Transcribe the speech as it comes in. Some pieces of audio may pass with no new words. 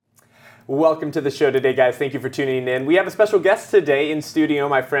Welcome to the show today, guys. Thank you for tuning in. We have a special guest today in studio,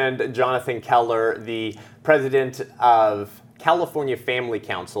 my friend Jonathan Keller, the president of California Family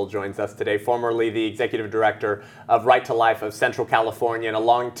Council, joins us today, formerly the executive director of Right to Life of Central California and a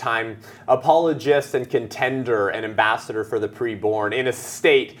longtime apologist and contender and ambassador for the preborn in a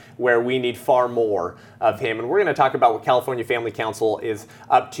state where we need far more of him. And we're going to talk about what California Family Council is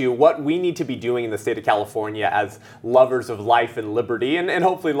up to, what we need to be doing in the state of California as lovers of life and liberty, and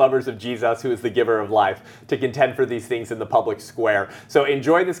hopefully lovers of Jesus, who is the giver of life, to contend for these things in the public square. So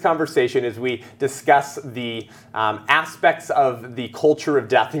enjoy this conversation as we discuss the aspects of the culture of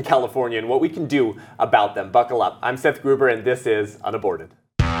death in California and what we can do about them. Buckle up. I'm Seth Gruber, and this is Unaborted.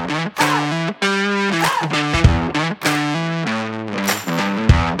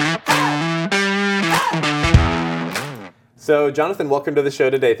 So, Jonathan, welcome to the show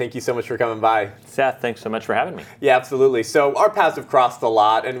today. Thank you so much for coming by. Seth, thanks so much for having me. Yeah, absolutely. So our paths have crossed a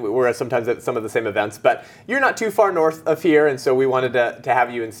lot, and we're sometimes at some of the same events, but you're not too far north of here, and so we wanted to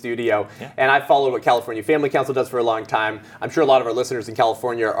have you in studio. Yeah. And I've followed what California Family Council does for a long time. I'm sure a lot of our listeners in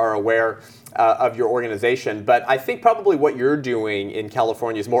California are aware of your organization, but I think probably what you're doing in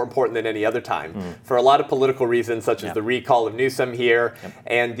California is more important than any other time for a lot of political reasons, such as the recall of Newsom here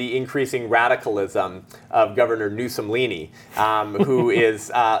and the increasing radicalism of Governor Newsom-Leaney, who is,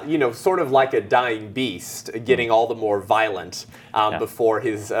 sort of like a dying beast, getting all the more violent before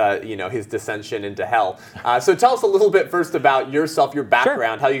his, his descension into hell. So tell us a little bit first about yourself, your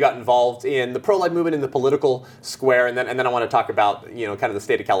background, how you got involved in the pro-life movement in the political square, and then I want to talk about, kind of the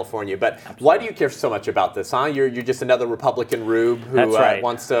state of California. But why do you care so much about this, huh? You're just another Republican rube who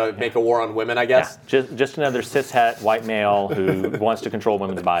wants to make a war on women, I guess? Yeah. Just another cishet white male who wants to control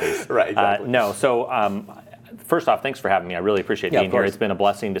women's bodies. Right, exactly. First off, thanks for having me. I really appreciate being here. It's been a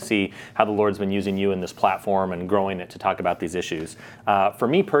blessing to see how the Lord's been using you in this platform and growing it to talk about these issues. For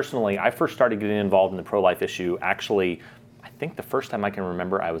me personally, I first started getting involved in the pro-life issue actually, I think the first time I can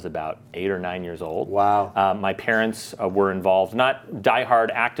remember, I was about 8 or 9 years old. Wow. My parents were involved, not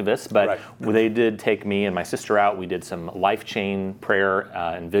diehard activists, but they did take me and my sister out. We did some life chain prayer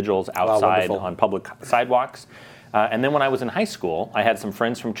and vigils outside on public sidewalks. And then when I was in high school, I had some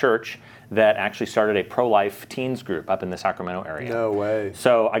friends from church that actually started a pro-life teens group up in the Sacramento area. No way.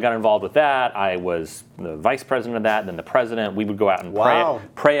 So I got involved with that. I was the vice president of that, then the president. We would go out and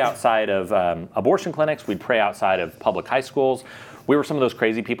pray outside of abortion clinics. We'd pray outside of public high schools. We were some of those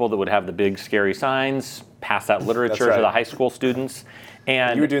crazy people that would have the big scary signs, pass out literature to the high school students.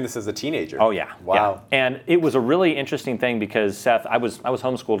 And you were doing this as a teenager. Oh yeah. Wow. Yeah. And it was a really interesting thing because, Seth, I was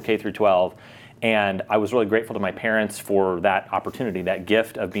homeschooled K through 12. And I was really grateful to my parents for that opportunity, that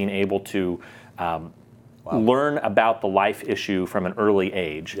gift of being able to learn about the life issue from an early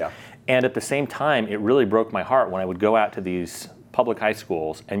age. Yeah. And at the same time, it really broke my heart when I would go out to these public high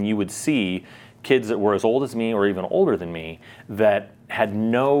schools and you would see kids that were as old as me or even older than me that had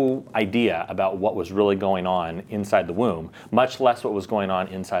no idea about what was really going on inside the womb, much less what was going on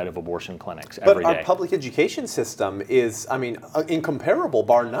inside of abortion clinics every day. But our public education system is, incomparable,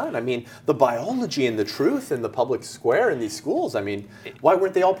 bar none. The biology and the truth in the public square in these schools, why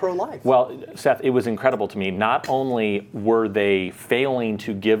weren't they all pro-life? Well, Seth, it was incredible to me. Not only were they failing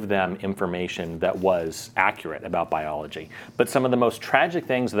to give them information that was accurate about biology, but some of the most tragic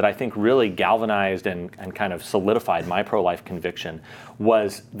things that I think really galvanized and kind of solidified my pro-life conviction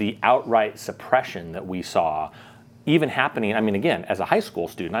was the outright suppression that we saw even happening. Again, as a high school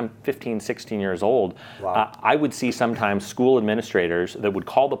student, I'm 15, 16 years old. Wow. I would see sometimes school administrators that would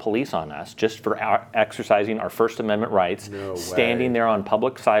call the police on us just for exercising our First Amendment rights, standing there on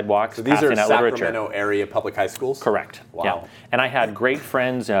public sidewalks, so these passing are out Sacramento literature. area public high schools? Correct. Wow. Yeah. And I had great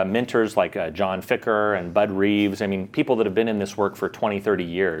friends, mentors like John Ficker and Bud Reeves. People that have been in this work for 20, 30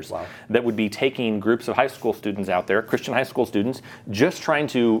 years that would be taking groups of high school students out there, Christian high school students, just trying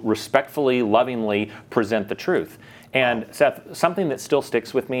to respectfully, lovingly present the truth. And Seth, something that still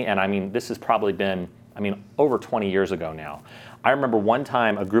sticks with me, and this has probably been, over 20 years ago now. I remember one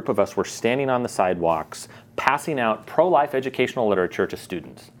time a group of us were standing on the sidewalks passing out pro-life educational literature to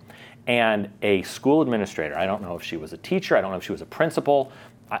students. And a school administrator, I don't know if she was a teacher, I don't know if she was a principal,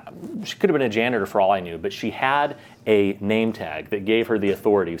 she could have been a janitor for all I knew, but she had a name tag that gave her the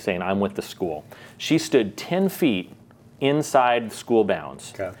authority saying, I'm with the school. She stood 10 feet inside school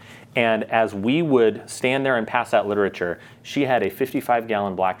bounds. Okay. And as we would stand there and pass out literature, she had a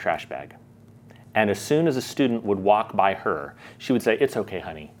 55-gallon black trash bag. And as soon as a student would walk by her, she would say, it's okay,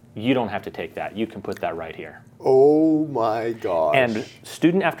 honey. You don't have to take that. You can put that right here. Oh my gosh. And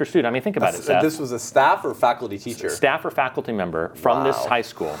student after student, think about it, Seth. This was a staff or faculty teacher? Staff or faculty member from this high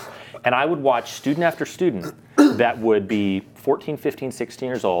school. And I would watch student after student that would be 14, 15, 16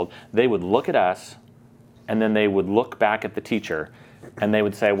 years old. They would look at us, and then they would look back at the teacher, and they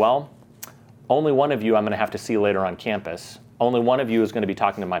would say, well, only one of you I'm going to have to see later on campus. Only one of you is going to be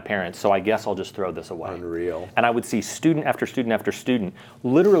talking to my parents, so I guess I'll just throw this away. Unreal. And I would see student after student after student,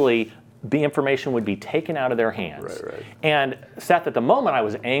 literally the information would be taken out of their hands. Right. And Seth, at the moment I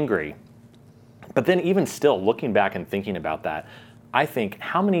was angry, but then even still looking back and thinking about that, I think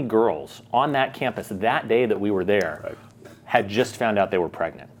how many girls on that campus that day that we were there had just found out they were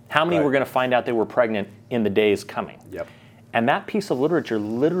pregnant? How many were going to find out they were pregnant in the days coming? Yep. And that piece of literature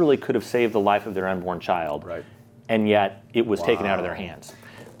literally could have saved the life of their unborn child. Right. And yet it was taken out of their hands.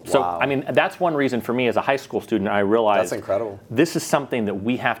 So, I mean, that's one reason for me as a high school student, I realized that's incredible. This is something that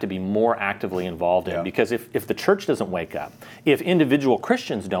we have to be more actively involved in, because if the church doesn't wake up, if individual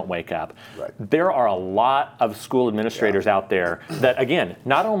Christians don't wake up, there are a lot of school administrators out there that, again,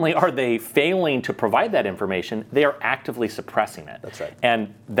 not only are they failing to provide that information, they are actively suppressing it. That's right.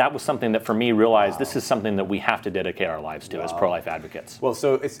 And that was something that for me realized this is something that we have to dedicate our lives to as pro-life advocates. Well,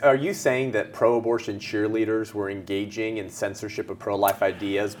 so are you saying that pro-abortion cheerleaders were engaging in censorship of pro-life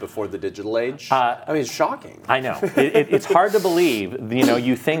ideas before the digital age? I mean, it's shocking. I know. It's hard to believe. You know,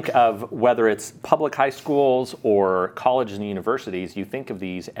 you think of whether it's public high schools or colleges and universities, you think of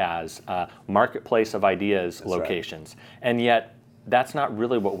these as marketplace of ideas locations. And yet, that's not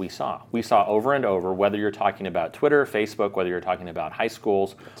really what we saw. We saw over and over, whether you're talking about Twitter, Facebook, whether you're talking about high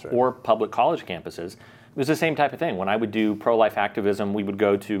schools or public college campuses, it was the same type of thing. When I would do pro-life activism, we would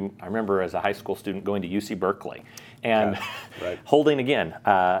go to, I remember as a high school student going to UC Berkeley and holding, again,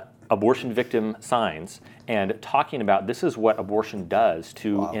 abortion victim signs and talking about this is what abortion does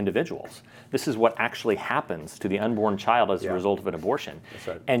to individuals. This is what actually happens to the unborn child as a result of an abortion.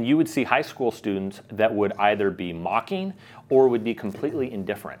 And you would see high school students that would either be mocking or would be completely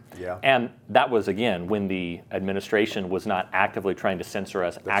indifferent. And that was, again, when the administration was not actively trying to censor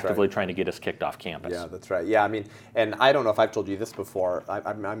us, actively trying to get us kicked off campus. Yeah, that's right. Yeah, I mean, and I don't know if I've told you this before,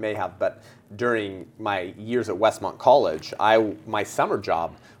 I may have, but during my years at Westmont College, my summer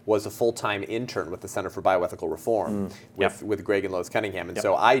job was a full-time intern with the Center for Bioethical Reform with Greg and Lois Cunningham. And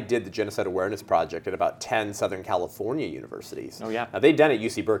so I did the Genocide Awareness Project at about 10 Southern California universities. Now, they'd done it at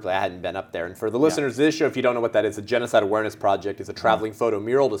UC Berkeley. I hadn't been up there. And for the listeners of this show, if you don't know what that is, the Genocide Awareness Project is a traveling photo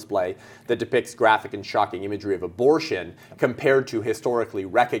mural display that depicts graphic and shocking imagery of abortion compared to historically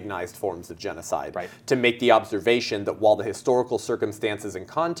recognized forms of genocide to make the observation that while the historical circumstances and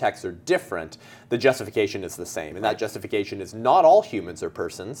contexts are different, the justification is the same. And that justification is not all humans are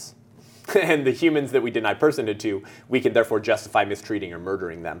persons. And the humans that we deny personhood to, we can therefore justify mistreating or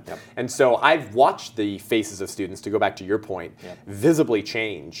murdering them. And so I've watched the faces of students, to go back to your point, visibly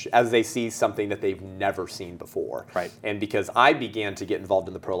change as they see something that they've never seen before. And because I began to get involved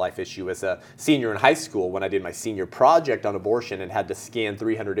in the pro-life issue as a senior in high school when I did my senior project on abortion and had to scan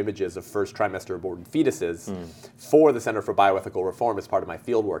 300 images of first trimester aborted fetuses for the Center for Bioethical Reform as part of my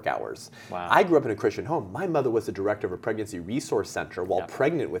fieldwork hours. I grew up in a Christian home. My mother was the director of a pregnancy resource center while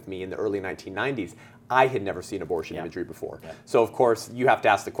pregnant with me in the early 1990s. I had never seen abortion imagery before. So of course you have to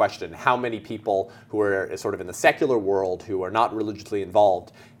ask the question, how many people who are sort of in the secular world who are not religiously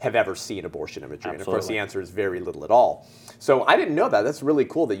involved have ever seen abortion imagery? And of course the answer is very little at all. So I didn't know that. That's really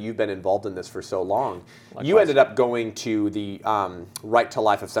cool that you've been involved in this for so long. You ended up going to the Right to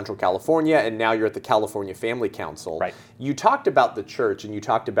Life of Central California, and now you're at the California Family Council. You talked about the church, and you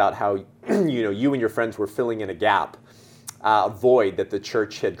talked about how you and your friends were filling in a gap, a void that the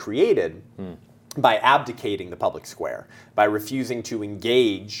church had created by abdicating the public square, by refusing to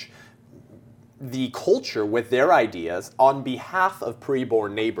engage the culture with their ideas on behalf of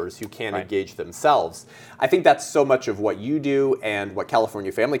preborn neighbors who can't engage themselves. I think that's so much of what you do and what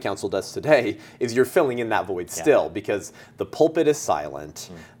California Family Council does today is you're filling in that void still, because the pulpit is silent,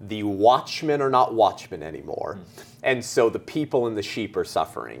 the watchmen are not watchmen anymore. And so the people and the sheep are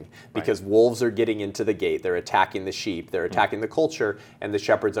suffering because wolves are getting into the gate. They're attacking the sheep. They're attacking the culture, and the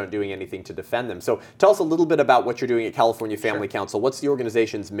shepherds aren't doing anything to defend them. So tell us a little bit about what you're doing at California Family Council. What's the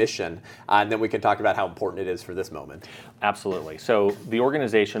organization's mission? And then we can talk about how important it is for this moment. Absolutely. So the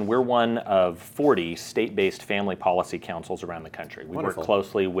organization, we're one of 40 state-based family policy councils around the country. We work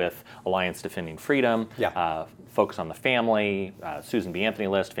closely with Alliance Defending Freedom, Focus on the Family, Susan B. Anthony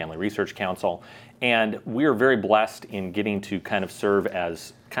List, Family Research Council. And we are very blessed in getting to kind of serve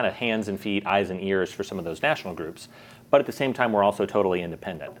as kind of hands and feet, eyes and ears for some of those national groups. But at the same time, we're also totally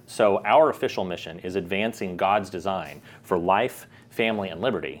independent. So our official mission is advancing God's design for life, family, and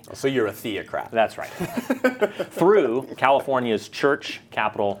liberty. So you're a theocrat. That's right. Through California's church,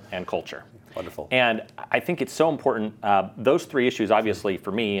 capital, and culture. Wonderful. And I think it's so important. Those three issues, obviously,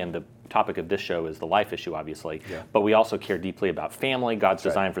 for me, and the topic of this show is the life issue, obviously. Yeah. But we also care deeply about family, God's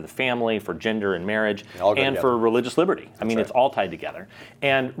design for the family, for gender and marriage, and for religious liberty. I mean, it's all tied together.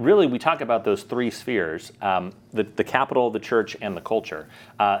 And really, we talk about those three spheres, the capital, the church, and the culture.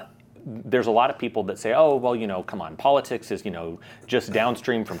 There's a lot of people that say, oh, well, come on, politics is, just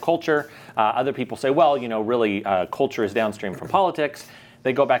downstream from culture. Other people say, well, really, culture is downstream from politics.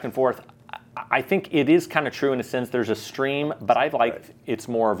 They go back and forth. I think it is kind of true in a sense. There's a stream, but I like it's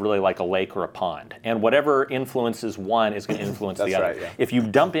more of really like a lake or a pond. And whatever influences one is going to influence the other. Yeah. If you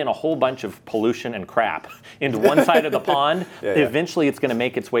dump in a whole bunch of pollution and crap into one side of the pond, eventually it's going to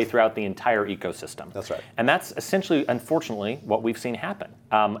make its way throughout the entire ecosystem. That's right. And that's essentially, unfortunately, what we've seen happen.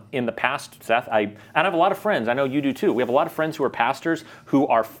 In the past, Seth, I have a lot of friends. I know you do too. We have a lot of friends who are pastors who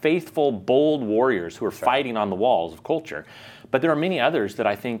are faithful, bold warriors who are fighting on the walls of culture. But there are many others that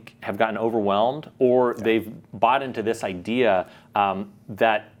I think have gotten overwhelmed, or they've bought into this idea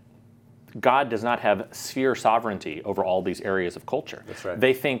that God does not have sphere sovereignty over all these areas of culture. That's right.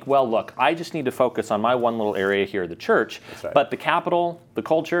 They think, well, look, I just need to focus on my one little area here, the church, but the capital, the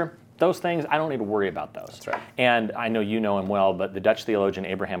culture, those things, I don't need to worry about those. That's right. And I know you know him well, but the Dutch theologian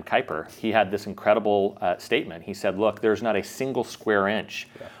Abraham Kuyper, he had this incredible statement. He said, look, there's not a single square inch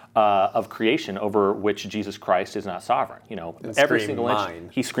of creation over which Jesus Christ is not sovereign. Every single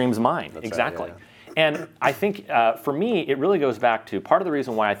inch, he screams mine. That's exactly. Right, And I think for me, it really goes back to part of the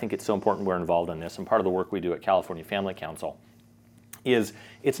reason why I think it's so important we're involved in this, and part of the work we do at California Family Council, is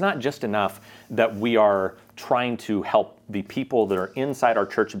it's not just enough that we are trying to help the people that are inside our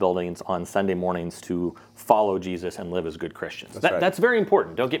church buildings on Sunday mornings to follow Jesus and live as good Christians. That's very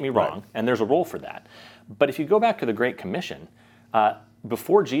important, don't get me wrong, and there's a role for that. But if you go back to the Great Commission,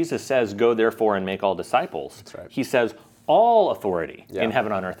 before Jesus says, go therefore and make all disciples, he says, all authority in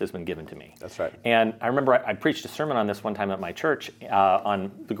heaven and earth has been given to me. That's right. And I remember I preached a sermon on this one time at my church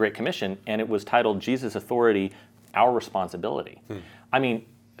on the Great Commission, and it was titled, Jesus' Authority, Our Responsibility. I mean,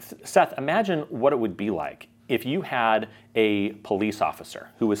 Seth, imagine what it would be like if you had a police officer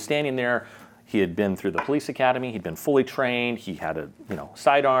who was standing there. He had been through the police academy, he'd been fully trained, he had a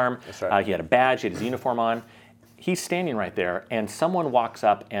sidearm, he had a badge, he had his uniform on. He's standing right there, and someone walks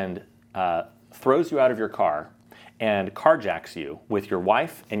up and throws you out of your car and carjacks you with your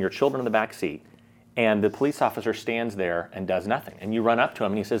wife and your children in the back seat. And the police officer stands there and does nothing. And you run up to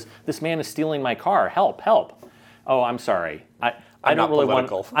him and he says, this man is stealing my car. Help, help. Oh, I'm sorry. I'm not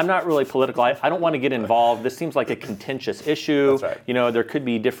really political. I don't want to get involved. This seems like a contentious issue. That's right. There could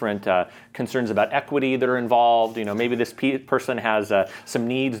be different concerns about equity that are involved. Maybe this person has some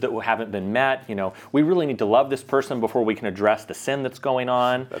needs that haven't been met. We really need to love this person before we can address the sin that's going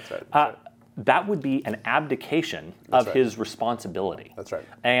on. That's right. That would be an abdication of his responsibility. That's right.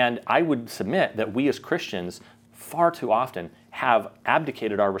 And I would submit that we as Christians far too often have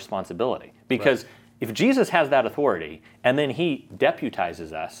abdicated our responsibility. Because if Jesus has that authority and then he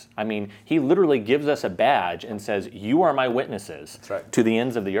deputizes us, he literally gives us a badge and says, you are my witnesses to the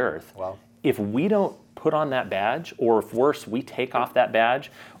ends of the earth. Wow. If we don't put on that badge, or if worse, we take off that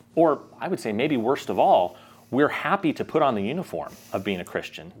badge, or I would say maybe worst of all, we're happy to put on the uniform of being a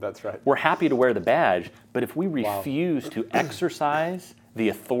Christian. That's right. We're happy to wear the badge, but if we refuse to exercise the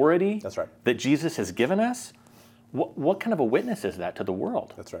authority that Jesus has given us, what kind of a witness is that to the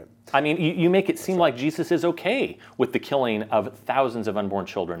world? That's right. You make it seem like Jesus is okay with the killing of thousands of unborn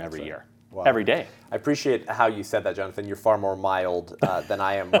children every year, every day. I appreciate how you said that, Jonathan. You're far more mild than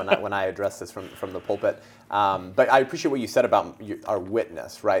I am when I address this from the pulpit. But I appreciate what you said about our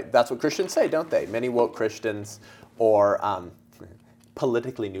witness, right? That's what Christians say, don't they? Many woke Christians or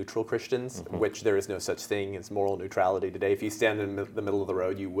politically neutral Christians, which there is no such thing as moral neutrality today. If you stand in the middle of the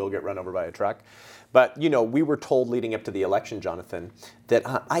road, you will get run over by a truck. But, we were told leading up to the election, Jonathan, that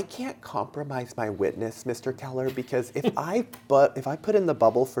I can't compromise my witness, Mr. Keller, because if I put in the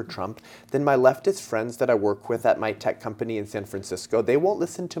bubble for Trump, then my leftist friends that I work with at my tech company in San Francisco, they won't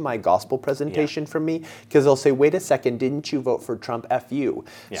listen to my gospel presentation from me because they'll say, wait a second, didn't you vote for Trump? F you.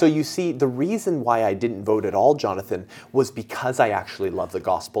 Yeah. So you see, the reason why I didn't vote at all, Jonathan, was because I actually love the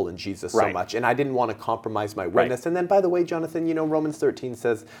gospel and Jesus so much, and I didn't want to compromise my witness. And then, by the way, Jonathan, Romans 13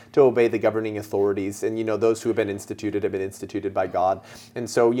 says to obey the governing authorities. And, those who have been instituted by God. And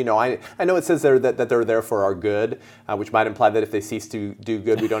so, I know it says there that they're there for our good, which might imply that if they cease to do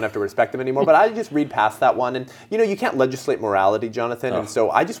good, we don't have to respect them anymore. But I just read past that one. And, you can't legislate morality, Jonathan. And so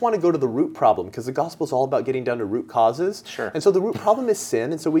I just want to go to the root problem, because the gospel is all about getting down to root causes. Sure. And so the root problem is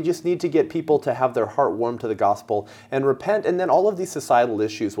sin. And so we just need to get people to have their heart warmed to the gospel and repent. And then all of these societal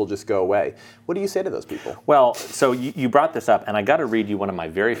issues will just go away. What do you say to those people? Well, so you brought this up, and I got to read you one of my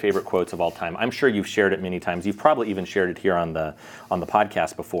very favorite quotes of all time. I'm sure you've shared it many times. You've probably even shared it here on the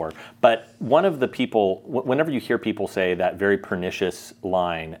podcast before. But one of the people, whenever you hear people say that very pernicious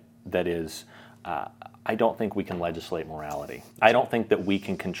line that is, I don't think we can legislate morality. I don't think that we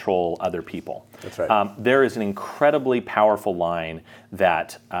can control other people. That's right. There is an incredibly powerful line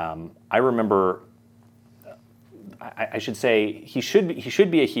that I remember. I should say he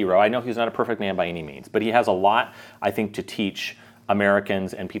should be a hero. I know he's not a perfect man by any means, but he has a lot, I think, to teach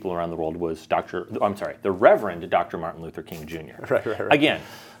Americans and people around the world. Was the Reverend Dr. Martin Luther King Jr. Right. Again,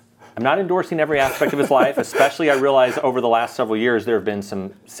 I'm not endorsing every aspect of his life, especially I realize over the last several years there have been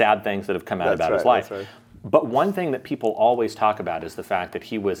some sad things that have come out about his life. That's right. But one thing that people always talk about is the fact that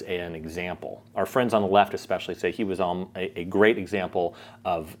he was an example. Our friends on the left especially say he was a great example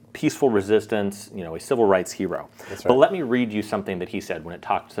of peaceful resistance, a civil rights hero. That's right. But let me read you something that he said when it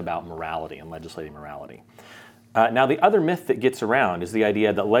talks about morality and legislating morality. Now, the other myth that gets around is the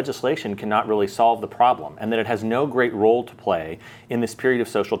idea that legislation cannot really solve the problem and that it has no great role to play in this period of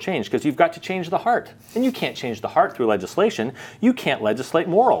social change because you've got to change the heart. And you can't change the heart through legislation. You can't legislate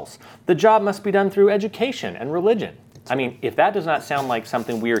morals. The job must be done through education and religion. I mean, if that does not sound like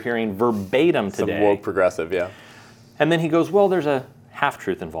something we are hearing verbatim today. Some woke progressive, yeah. And then he goes, well, there's a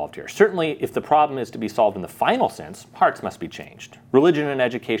half-truth involved here. Certainly, if the problem is to be solved in the final sense, hearts must be changed. Religion and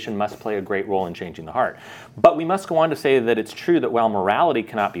education must play a great role in changing the heart. But we must go on to say that it's true that while morality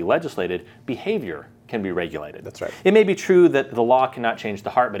cannot be legislated, behavior can be regulated. That's right. It may be true that the law cannot change the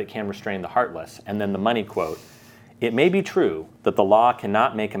heart, but it can restrain the heartless. And then the money quote, it may be true that the law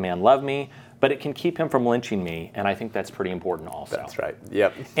cannot make a man love me, but it can keep him from lynching me, and I think that's pretty important also. That's right,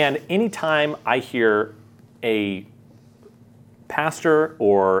 yep. And anytime I hear a pastor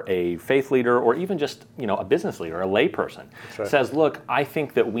or a faith leader or even just a business leader, a lay person says, look, I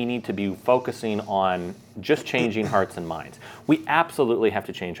think that we need to be focusing on just changing hearts and minds. We absolutely have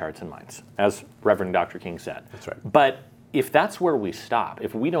to change hearts and minds, as Reverend Dr. King said. That's right. But if that's where we stop,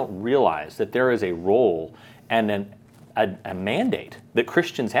 if we don't realize that there is a role and a mandate that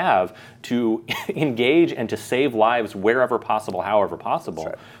Christians have to engage and to save lives wherever possible, however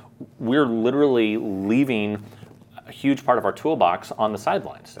possible, we're literally leaving a huge part of our toolbox on the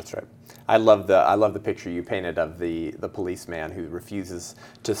sidelines. That's right. I love the picture you painted of the policeman who refuses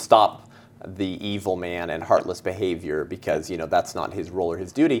to stop the evil man and heartless behavior because that's not his role or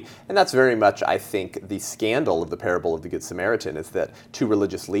his duty. And that's very much, I think, the scandal of the parable of the Good Samaritan is that two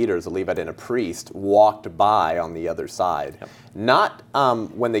religious leaders, a Levite and a priest, walked by on the other side. Yep. Not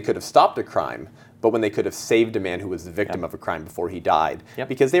when they could have stopped a crime, but when they could have saved a man who was the victim of a crime before he died. Yep.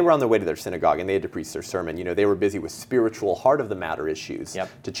 Because they were on their way to their synagogue and they had to preach their sermon. They were busy with spiritual heart of the matter issues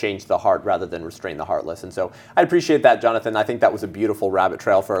to change the heart rather than restrain the heartless. And so I appreciate that, Jonathan. I think that was a beautiful rabbit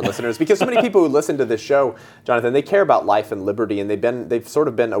trail for our listeners because so many people who listen to this show, Jonathan, they care about life and liberty, and they've sort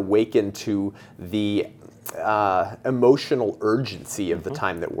of been awakened to the emotional urgency of the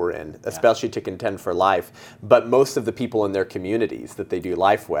time that we're in, especially to contend for life. But most of the people in their communities that they do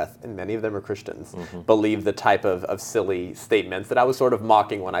life with, and many of them are Christians, believe the type of silly statements that I was sort of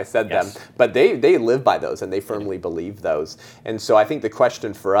mocking when I said them. But they live by those, and they firmly believe those. And so I think the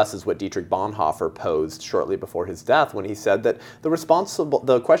question for us is what Dietrich Bonhoeffer posed shortly before his death when he said that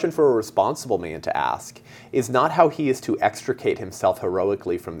the question for a responsible man to ask is not how he is to extricate himself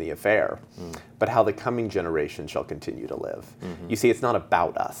heroically from the affair, but how the coming generation shall continue to live. You see, it's not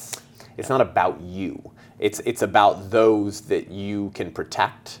about us. It's not about you. It's about those that you can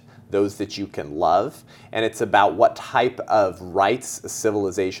protect, those that you can love, and it's about what type of rights,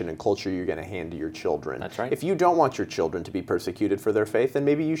 civilization, and culture you're going to hand to your children. That's right. If you don't want your children to be persecuted for their faith, then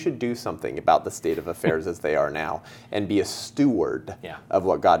maybe you should do something about the state of affairs as they are now and be a steward of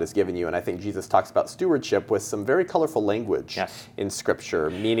what God has given you. And I think Jesus talks about stewardship with some very colorful language in Scripture,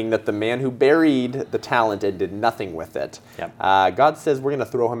 meaning that the man who buried the talent and did nothing with it, God says we're going to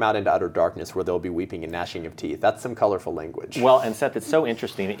throw him out into utter darkness where there'll be weeping and gnashing of teeth. That's some colorful language. Well, and Seth, it's so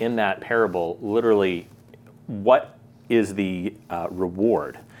interesting in that parable, literally, what is the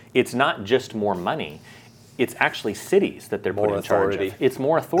reward? It's not just more money. It's actually cities that they're put in charge of. It's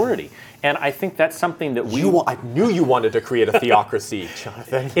more authority. And I think that's something that I knew you wanted to create a theocracy,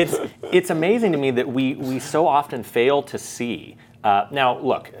 Jonathan. It's amazing to me that we so often fail to see. Now,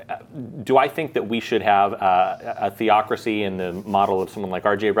 look, do I think that we should have a theocracy in the model of someone like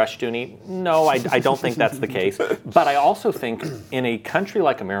R.J. Rushdoony? No, I don't think that's the case. But I also think in a country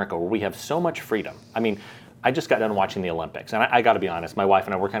like America where we have so much freedom, I mean, I just got done watching the Olympics, and I got to be honest, my wife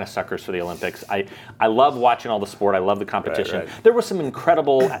and I, we're kind of suckers for the Olympics. I love watching all the sport. I love the competition. There were some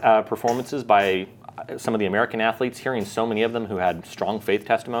incredible performances by some of the American athletes, hearing so many of them who had strong faith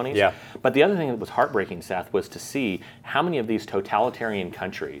testimonies. Yeah. But the other thing that was heartbreaking, Seth, was to see how many of these totalitarian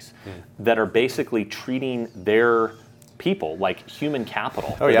countries that are basically treating their people like human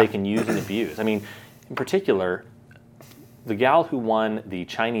capital that they can use and abuse. I mean, in particular, the gal who won the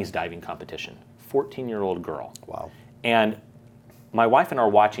Chinese diving competition, 14-year-old girl. Wow. And my wife and I were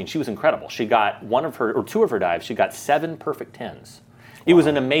watching. She was incredible. She got two of her dives. She got 7 perfect 10s. It was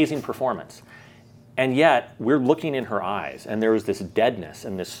an amazing performance. And yet, we're looking in her eyes, and there was this deadness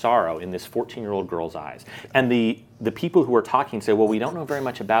and this sorrow in this 14-year-old girl's eyes. And the people who are talking say, well, we don't know very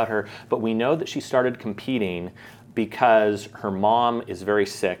much about her, but we know that she started competing because her mom is very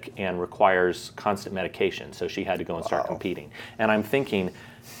sick and requires constant medication, so she had to go and start competing. And I'm thinking,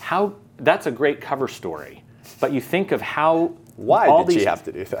 that's a great cover story, but you think of how why did she have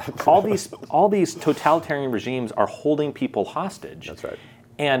to do that? all these totalitarian regimes are holding people hostage. That's right.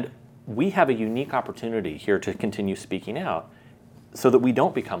 And we have a unique opportunity here to continue speaking out so that we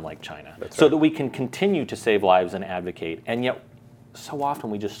don't become like China, so that we can continue to save lives and advocate, and yet so often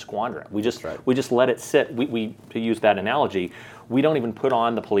we just squander it. We just let it sit. We to use that analogy, we don't even put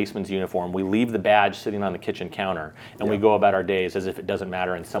on the policeman's uniform. We leave the badge sitting on the kitchen counter, and we go about our days as if it doesn't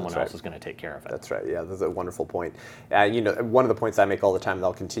matter and someone else is going to take care of it. That's right. Yeah, that's a wonderful point. One of the points I make all the time, and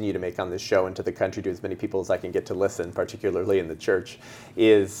I'll continue to make on this show and to the country, to as many people as I can get to listen, particularly in the church,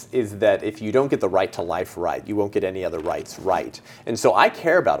 is that if you don't get the right to life right, you won't get any other rights right. And so I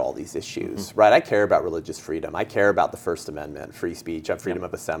care about all these issues, right? I care about religious freedom. I care about the First Amendment, free speech, freedom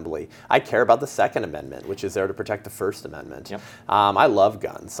of assembly. I care about the Second Amendment, which is there to protect the First Amendment. I love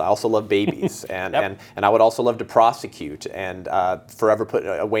guns. I also love babies, and I would also love to prosecute and forever put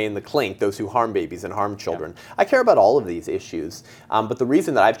away in the clink those who harm babies and harm children. I care about all of these issues, but the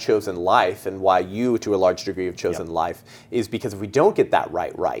reason that I've chosen life, and why you, to a large degree, have chosen life, is because if we don't get that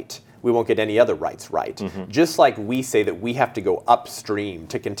right, we won't get any other rights right. Just like we say that we have to go upstream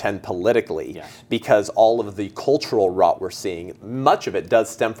to contend politically, because all of the cultural rot we're seeing, much of it does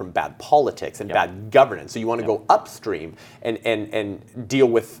stem from bad politics and bad governance. So you want to go upstream and deal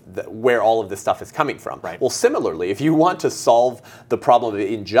with where all of this stuff is coming from. Well, similarly, if you want to solve the problem of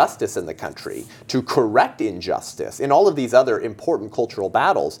injustice in the country, to correct injustice in all of these other important cultural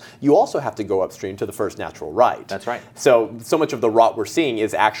battles, you also have to go upstream to the first natural right. That's right. So much of the rot we're seeing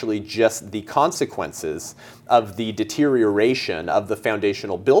is actually just the consequences of the deterioration of the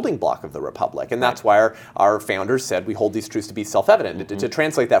foundational building block of the republic. And that's why our founders said we hold these truths to be self-evident. To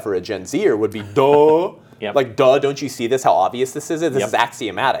translate that for a Gen Zer would be duh. Like, duh, don't you see this, how obvious this is? This is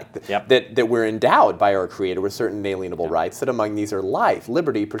axiomatic, that we're endowed by our Creator with certain inalienable rights, that among these are life,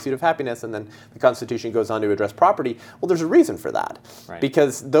 liberty, pursuit of happiness, and then the Constitution goes on to address property. Well, there's a reason for that,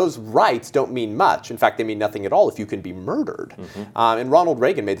 because those rights don't mean much. In fact, they mean nothing at all if you can be murdered. And Ronald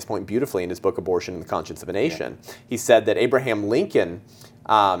Reagan made this point beautifully in his book, Abortion and the Conscience of a Nation. He said that Abraham Lincoln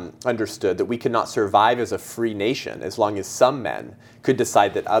understood that we could not survive as a free nation as long as some men could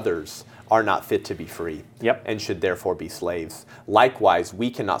decide that others are not fit to be free and should therefore be slaves. Likewise,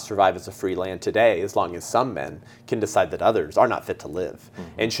 we cannot survive as a free land today as long as some men can decide that others are not fit to live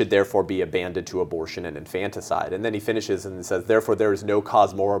and should therefore be abandoned to abortion and infanticide. And then he finishes and says, therefore there is no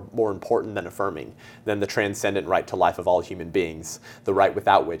cause more important than affirming than the transcendent right to life of all human beings, the right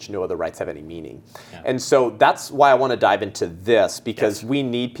without which no other rights have any meaning. And so that's why I want to dive into this, because we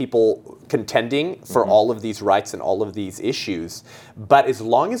need people contending for all of these rights and all of these issues. But as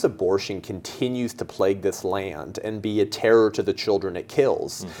long as abortion continues to plague this land and be a terror to the children it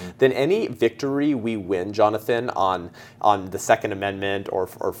kills, then any victory we win, Jonathan, on the Second Amendment or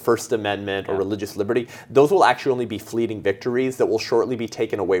First Amendment or religious liberty, those will actually only be fleeting victories that will shortly be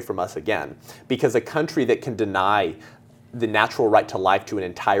taken away from us again. Because a country that can deny the natural right to life to an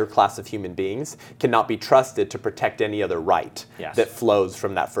entire class of human beings cannot be trusted to protect any other right that flows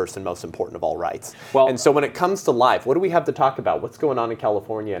from that first and most important of all rights. Well, and so when it comes to life, what do we have to talk about? What's going on in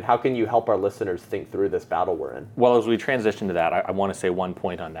California, and how can you help our listeners think through this battle we're in? Well, as we transition to that, I want to say one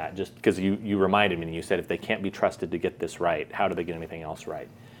point on that, just because you reminded me, and you said if they can't be trusted to get this right, how do they get anything else right?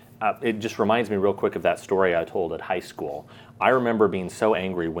 It just reminds me real quick of that story I told at high school. I remember being so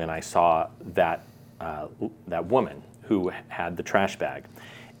angry when I saw that woman who had the trash bag.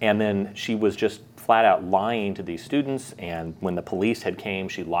 And then she was just flat out lying to these students, and when the police had came,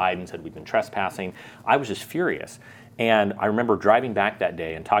 she lied and said we'd been trespassing. I was just furious. And I remember driving back that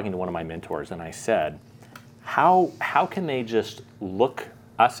day and talking to one of my mentors, and I said, how can they just look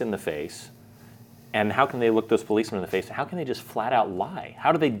us in the face, and how can they look those policemen in the face, and how can they just flat out lie?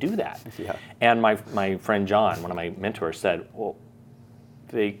 How do they do that? And my friend John, one of my mentors, said, well,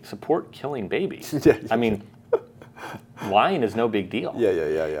 they support killing babies. I mean, lying is no big deal.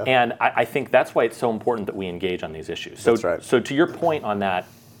 Yeah. And I think that's why it's so important that we engage on these issues. So, That's right. So to your point on that,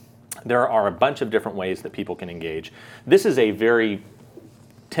 there are a bunch of different ways that people can engage. This is a very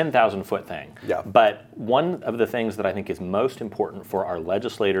 10,000-foot thing. Yeah. But one of the things that I think is most important for our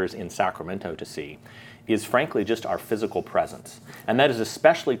legislators in Sacramento to see is, frankly, just our physical presence. And that is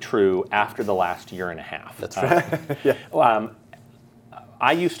especially true after the last year and a half. That's right.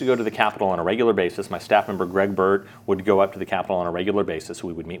 I used to go to the Capitol on a regular basis. My staff member, Greg Burt, would go up to the Capitol on a regular basis.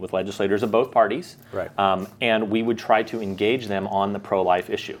 We would meet with legislators of both parties. Right. And we would try to engage them on the pro-life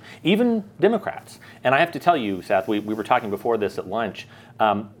issue, even Democrats. And I have to tell you, Seth, we were talking before this at lunch,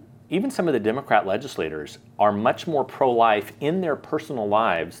 even some of the Democrat legislators are much more pro-life in their personal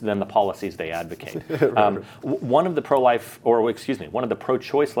lives than the policies they advocate. One of the one of the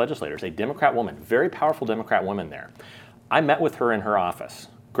pro-choice legislators, a Democrat woman, very powerful Democrat woman there, I met with her in her office.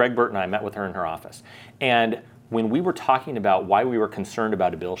 Greg Burt and I met with her in her office. And when we were talking about why we were concerned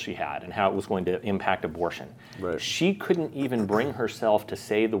about a bill she had and how it was going to impact abortion, she couldn't even bring herself to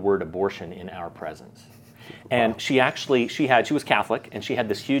say the word abortion in our presence. And she was Catholic, and she had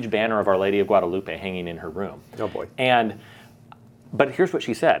this huge banner of Our Lady of Guadalupe hanging in her room. Oh boy. But here's what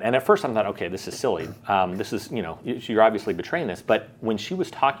she said. And at first I thought, okay, this is silly. This is, you're obviously betraying this. But when she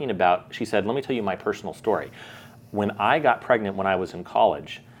was talking about, she said, let me tell you my personal story. When I got pregnant when I was in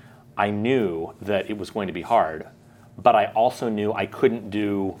college, I knew that it was going to be hard, but I also knew I couldn't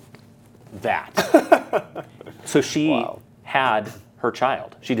do that. So she had her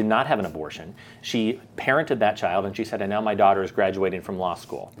child. She did not have an abortion. She parented that child, and she said, and now my daughter is graduating from law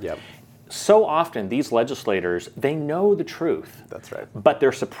school. Yep. So often, these legislators, they know the truth. That's right. But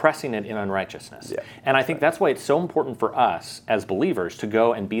they're suppressing it in unrighteousness. Yeah, and I think that's why it's so important for us as believers to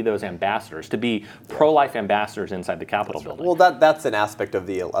go and be those ambassadors, to be pro-life ambassadors inside the Capitol building. Well, that's an aspect of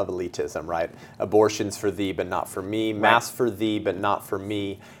elitism, right? Abortions for thee, but not for me. Mass for thee, but not for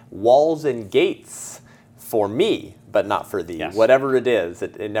me. Walls and gates for me, but not for thee. Yes. Whatever it is,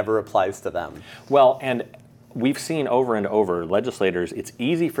 it never applies to them. Well, and we've seen over and over legislators, it's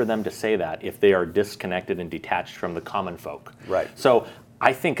easy for them to say that if they are disconnected and detached from the common folk. Right. So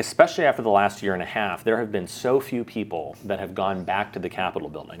I think especially after the last year and a half, there have been so few people that have gone back to the Capitol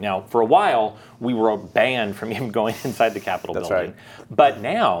building. Now, for a while, we were banned from even going inside the Capitol building. Right. But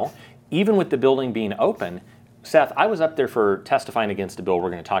now, even with the building being open, Seth, I was up there for testifying against a bill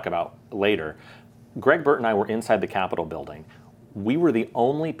we're going to talk about later. Greg Burt and I were inside the Capitol building. We were the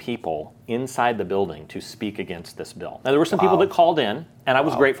only people inside the building to speak against this bill. Now, there were some people that called in, and I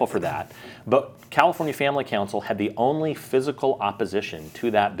was grateful for that. But California Family Council had the only physical opposition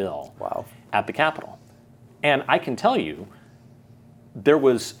to that bill at the Capitol. And I can tell you, there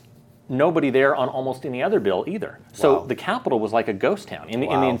was nobody there on almost any other bill either. So the Capitol was like a ghost town. In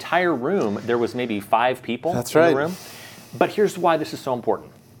the entire room, there was maybe 5 people in the room. But here's why this is so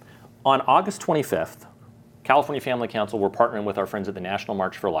important. On August 25th, California Family Council, we're partnering with our friends at the National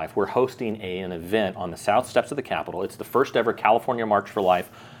March for Life. We're hosting an event on the south steps of the Capitol. It's the first ever California March for Life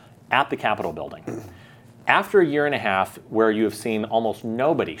at the Capitol building. After a year and a half where you have seen almost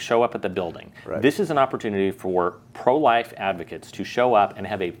nobody show up at the building, this is an opportunity for pro-life advocates to show up and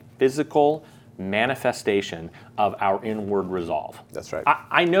have a physical manifestation of our inward resolve. That's right.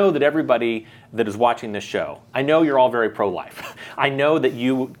 I know that everybody that is watching this show, I know you're all very pro-life. I know that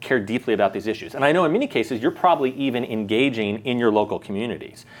you care deeply about these issues. And I know in many cases you're probably even engaging in your local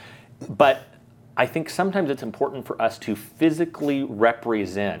communities. But I think sometimes it's important for us to physically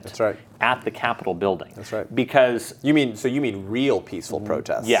represent at the Capitol building. That's right. Because you mean real peaceful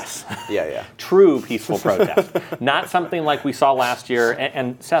protests? Yes. Yeah. True peaceful protest. Not something like we saw last year.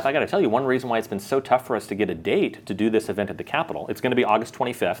 And Seth, I got to tell you, one reason why it's been so tough for us to get a date to do this event at the Capitol, it's going to be August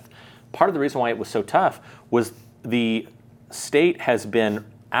 25th. Part of the reason why it was so tough was the state has been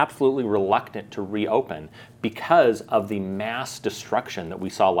absolutely reluctant to reopen because of the mass destruction that we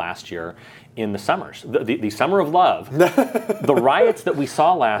saw last year in the summers. The summer of love, the riots that we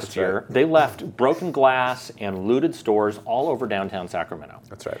saw last year, they left broken glass and looted stores all over downtown Sacramento.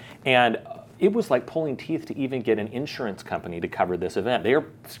 That's right. And it was like pulling teeth to even get an insurance company to cover this event. They are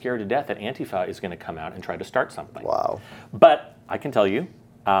scared to death that Antifa is going to come out and try to start something. Wow. But I can tell you,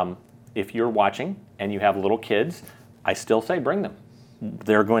 if you're watching and you have little kids, I still say bring them.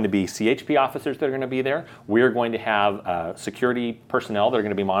 There are going to be CHP officers that are going to be there. We're going to have security personnel that are going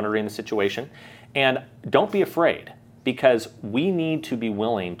to be monitoring the situation. And don't be afraid, because we need to be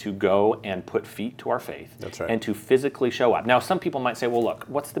willing to go and put feet to our faith. That's right. And to physically show up. Now, some people might say, well, look,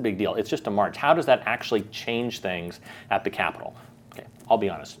 what's the big deal? It's just a march. How does that actually change things at the Capitol? Okay, I'll be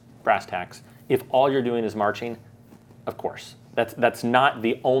honest, brass tacks. If all you're doing is marching, of course. That's not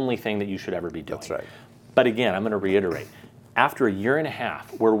the only thing that you should ever be doing. That's right. But again, I'm going to reiterate, after a year and a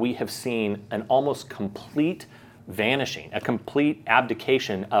half where we have seen an almost complete vanishing, a complete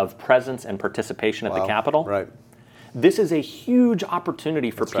abdication of presence and participation at the Capitol, right. This is a huge opportunity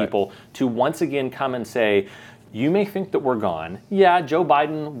for people to once again come and say, you may think that we're gone. Yeah, Joe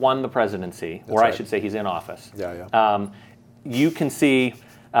Biden won the presidency, or I should say he's in office. You can see,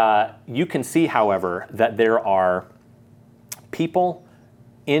 however, that there are people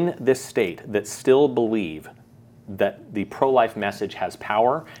in this state that still believe that the pro-life message has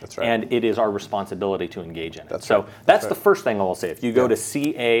power, and it is our responsibility to engage in it. So that's the first thing I will say. If you go to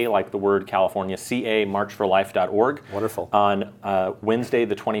CA, like the word California, CAMarchforlife.org. Wonderful. On Wednesday,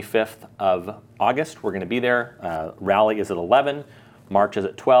 the 25th of August, we're going to be there. Rally is at 11. March is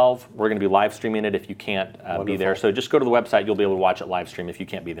at 12. We're going to be live streaming it if you can't be there. So just go to the website. You'll be able to watch it live stream if you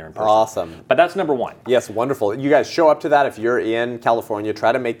can't be there in person. Awesome. But that's number one. Yes, wonderful. You guys show up to that if you're in California.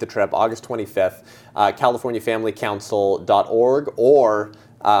 Try to make the trip August 25th, CaliforniaFamilyCouncil.org, or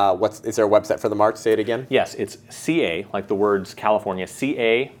is there a website for the march? Say it again. Yes, it's CA, like the words California,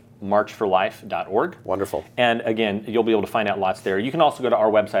 CAMarchforlife.org. Wonderful. And again, you'll be able to find out lots there. You can also go to our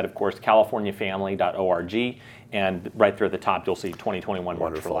website, of course, CaliforniaFamily.org. And right there at the top, you'll see 2021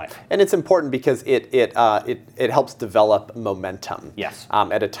 March for Life. And it's important because it helps develop momentum. Yes.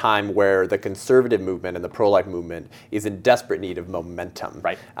 At a time where the conservative movement and the pro-life movement is in desperate need of momentum.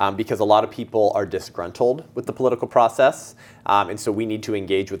 Right. Because a lot of people are disgruntled with the political process. And so we need to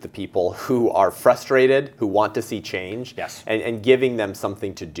engage with the people who are frustrated, who want to see change. Yes. And giving them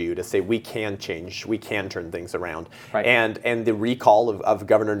something to do, to say we can change, we can turn things around. Right. And the recall of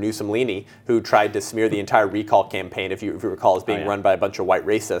Governor Newsom-Leaney, who tried to smear the entire recall campaign, if you recall, is being run by a bunch of white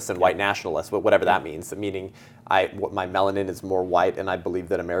racists and white nationalists, whatever that means. Meaning, my melanin is more white, and I believe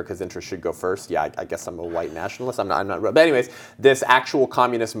that America's interests should go first. Yeah, I guess I'm a white nationalist. I'm not. But anyways, this actual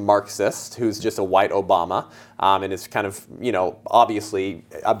communist Marxist, who's just a white Obama, and is kind of, obviously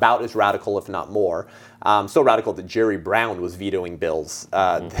about as radical, if not more. So radical that Jerry Brown was vetoing bills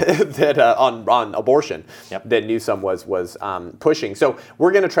that on abortion that Newsom was pushing. So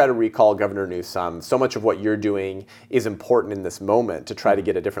we're going to try to recall Governor Newsom. So much of what you're doing is important in this moment to try to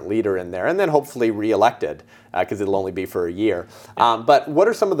get a different leader in there, and then hopefully reelected, because it'll only be for a year. But what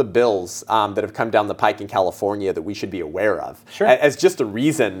are some of the bills that have come down the pike in California that we should be aware of? Sure. As just a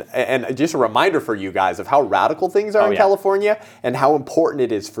reason and just a reminder for you guys of how radical things are in California, and how important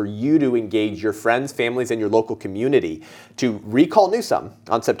it is for you to engage your friends, families, and your local community to recall Newsom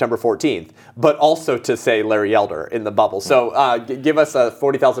on September 14th, but also to say Larry Elder in the bubble. So give us a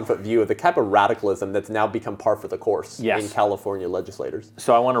 40,000-foot view of the type of radicalism that's now become par for the course in California legislators.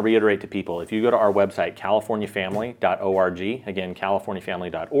 So I want to reiterate to people, if you go to our website, CaliforniaFamily.org, again,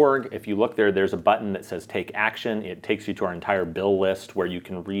 CaliforniaFamily.org, if you look there, there's a button that says Take Action. It takes you to our entire bill list where you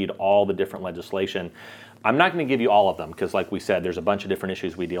can read all the different legislation. I'm not going to give you all of them because, like we said, there's a bunch of different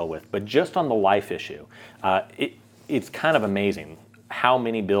issues we deal with. But just on the life issue, it's kind of amazing how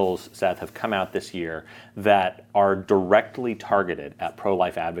many bills, Seth, have come out this year that are directly targeted at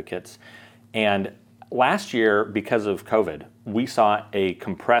pro-life advocates. And last year, because of COVID, we saw a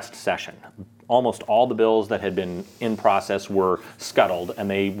compressed session. Almost all the bills that had been in process were scuttled, and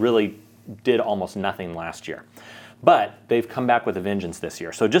they really did almost nothing last year. But they've come back with a vengeance this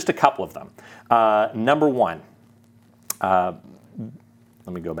year. So just a couple of them. Number one, let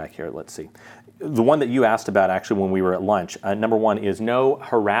me go back here. Let's see. The one that you asked about actually when we were at lunch, number one is no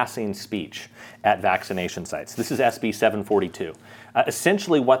harassing speech at vaccination sites. This is SB 742.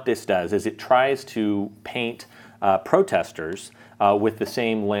 Essentially what this does is it tries to paint protesters with the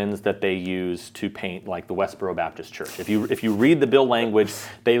same lens that they use to paint like the Westboro Baptist Church. If you read the bill language,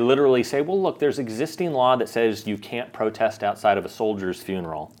 they literally say, well, look, there's existing law that says you can't protest outside of a soldier's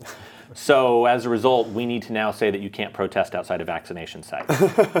funeral. So as a result, we need to now say that you can't protest outside a vaccination site.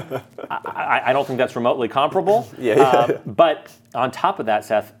 I don't think that's remotely comparable. But on top of that,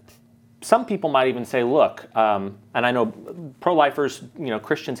 Seth, some people might even say, look, and I know pro-lifers,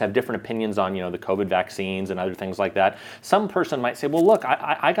 Christians have different opinions on, the COVID vaccines and other things like that. Some person might say, well, look,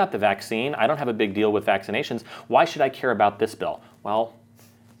 I got the vaccine. I don't have a big deal with vaccinations. Why should I care about this bill? Well,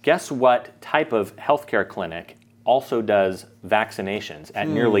 guess what type of healthcare clinic also does vaccinations at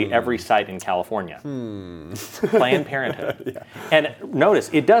nearly every site in California? Planned Parenthood. And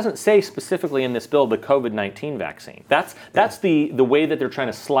notice, it doesn't say specifically in this bill the COVID-19 vaccine. That's the way that they're trying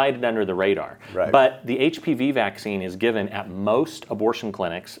to slide it under the radar. Right. But the HPV vaccine is given at most abortion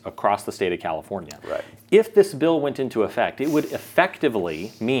clinics across the state of California. Right. If this bill went into effect, it would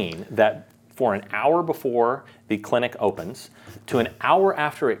effectively mean that for an hour before the clinic opens to an hour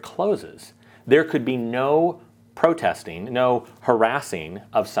after it closes, there could be no protesting, no harassing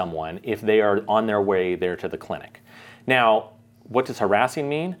of someone if they are on their way there to the clinic. Now, what does harassing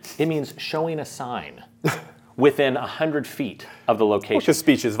mean? It means showing a sign within 100 feet of the location. Because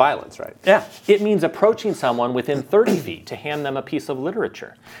speech is violence, right? Yeah. It means approaching someone within 30 feet to hand them a piece of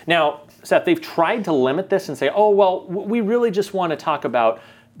literature. Now, Seth, they've tried to limit this and say, oh, well, we really just want to talk about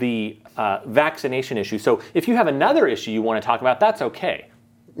the vaccination issue. So if you have another issue you want to talk about, that's okay.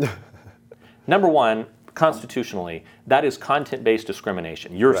 Number one, constitutionally, that is content-based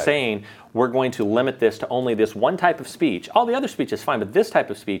discrimination. You're saying we're going to limit this to only this one type of speech. All the other speech is fine, but this type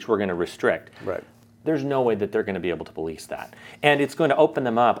of speech we're going to restrict. Right. There's no way that they're going to be able to police that. And it's going to open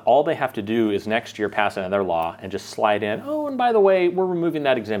them up. All they have to do is next year pass another law and just slide in, oh, and by the way, we're removing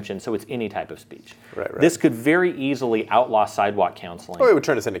that exemption, so it's any type of speech. Right. This could very easily outlaw sidewalk counseling. Or it would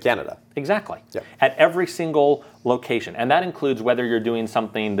turn us into Canada. Exactly. Yeah. At every single location. And that includes whether you're doing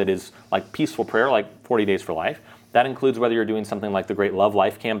something that is like peaceful prayer, like 40 Days for Life. That includes whether you're doing something like the Great Love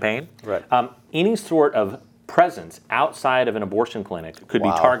Life campaign. Right. Any sort of presence outside of an abortion clinic could be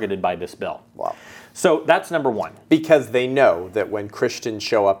targeted by this bill. Wow. So that's number one. Because they know that when Christians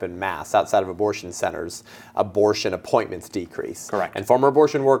show up in mass outside of abortion centers, abortion appointments decrease. Correct. And former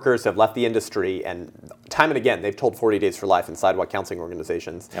abortion workers have left the industry, and time and again, they've told 40 Days for Life and sidewalk counseling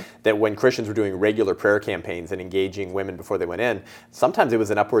organizations that when Christians were doing regular prayer campaigns and engaging women before they went in, sometimes it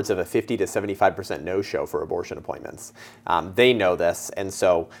was an upwards of a 50 to 75% no-show for abortion appointments. They know this, and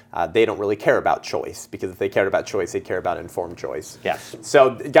so they don't really care about choice, because if they cared about choice, they care about informed choice. Yes.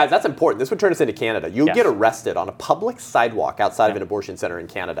 So, guys, that's important. This would turn us into Canada. You'll get arrested on a public sidewalk outside of an abortion center in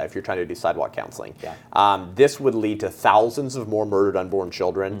Canada if you're trying to do sidewalk counseling. This would lead to thousands of more murdered unborn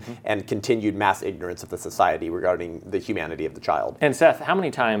children and continued mass ignorance of the society regarding the humanity of the child. And Seth, how many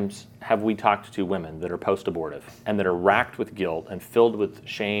times have we talked to women that are post-abortive and that are racked with guilt and filled with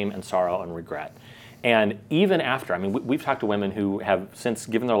shame and sorrow and regret? And even after, I mean, we've talked to women who have since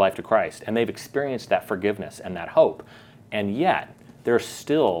given their life to Christ, and they've experienced that forgiveness and that hope, and yet there's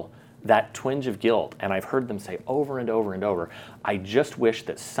still that twinge of guilt. And I've heard them say over and over and over, I just wish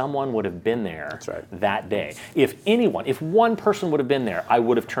that someone would have been there that day. If one person would have been there, I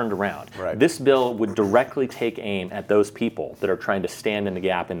would have turned around. This bill would directly take aim at those people that are trying to stand in the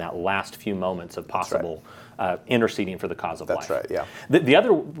gap in that last few moments of possible interceding for the cause of life. That's right, yeah. The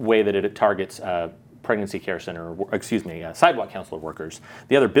other way that it targets pregnancy care center, sidewalk counselor workers,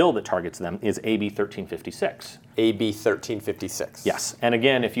 the other bill that targets them is AB 1356. AB 1356. Yes. And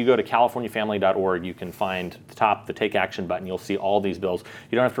again, if you go to californiafamily.org, you can find at the top, the Take Action button. You'll see all these bills.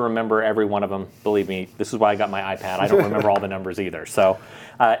 You don't have to remember every one of them. Believe me, this is why I got my iPad. I don't remember all the numbers either. So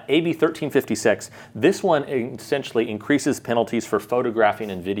AB 1356, this one essentially increases penalties for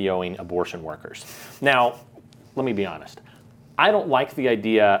photographing and videoing abortion workers. Now, let me be honest. I don't like the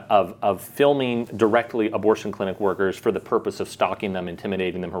idea of filming directly abortion clinic workers for the purpose of stalking them,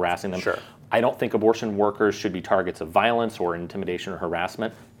 intimidating them, harassing them. Sure. I don't think abortion workers should be targets of violence or intimidation or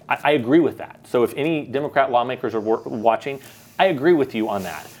harassment. I agree with that. So if any Democrat lawmakers are watching, I agree with you on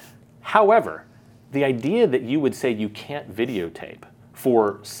that. However, the idea that you would say you can't videotape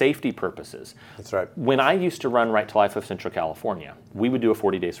for safety purposes. That's right. When I used to run Right to Life of Central California, we would do a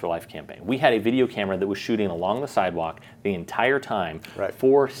 40 Days for Life campaign. We had a video camera that was shooting along the sidewalk the entire time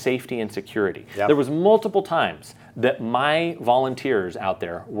for safety and security. There was multiple times that my volunteers out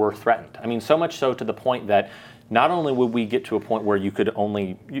there were threatened. I mean, so much so to the point that not only would we get to a point where you had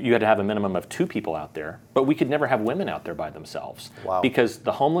to have a minimum of 2 people out there, but we could never have women out there by themselves. Because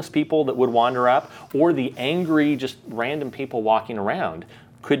the homeless people that would wander up, or the angry, just random people walking around,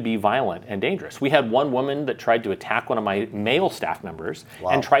 could be violent and dangerous. We had one woman that tried to attack one of my male staff members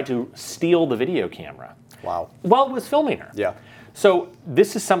and tried to steal the video camera while it was filming her. Yeah. So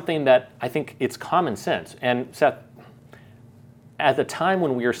this is something that I think it's common sense. And Seth, at the time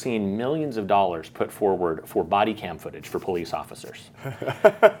when we are seeing millions of dollars put forward for body cam footage for police officers,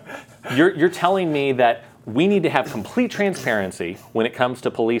 you're telling me that we need to have complete transparency when it comes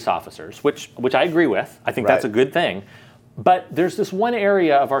to police officers, which I agree with. I think that's a good thing. But there's this one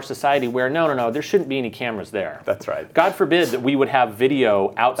area of our society where, no, there shouldn't be any cameras there. That's right. God forbid that we would have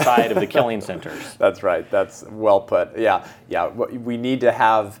video outside of the killing centers. That's right. That's well put. Yeah. We need to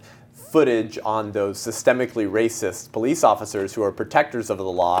have footage on those systemically racist police officers who are protectors of the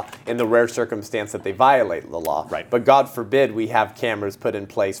law in the rare circumstance that they violate the law. But God forbid we have cameras put in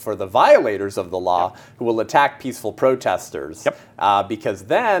place for the violators of the law who will attack peaceful protesters. Because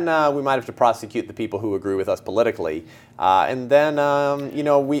then we might have to prosecute the people who agree with us politically. And then,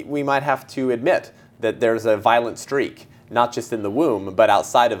 we might have to admit that there's a violent streak not just in the womb, but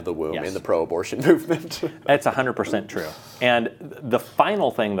outside of the womb in the pro-abortion movement. That's 100% true. And the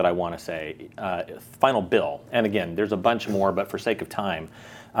final thing that I want to say, final bill, and again, there's a bunch more, but for sake of time,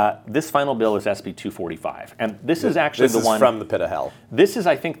 this final bill is SB 245. And this is actually the one... This is from the pit of hell. This is,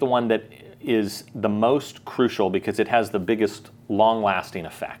 I think, the one that is the most crucial because it has the biggest long-lasting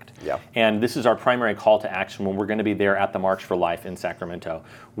effect. Yeah. And this is our primary call to action when we're going to be there at the March for Life in Sacramento.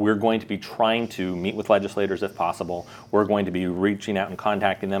 We're going to be trying to meet with legislators if possible. We're going to be reaching out and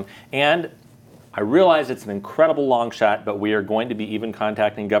contacting them. And I realize it's an incredible long shot, but we are going to be even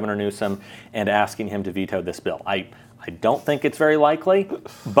contacting Governor Newsom and asking him to veto this bill. I don't think it's very likely,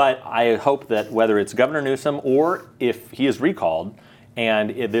 but I hope that whether it's Governor Newsom or if he is recalled,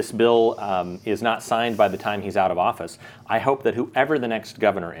 and if this bill is not signed by the time he's out of office, I hope that whoever the next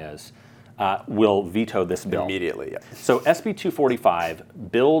governor is will veto this bill. Immediately, yeah. So SB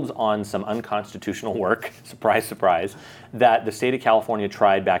 245 builds on some unconstitutional work, surprise, surprise, that the state of California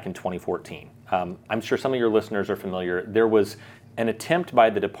tried back in 2014. I'm sure some of your listeners are familiar. There was an attempt by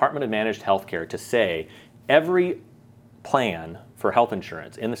the Department of Managed Healthcare to say every plan for health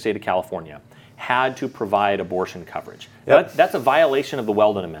insurance in the state of California had to provide abortion coverage. Yep. That's a violation of the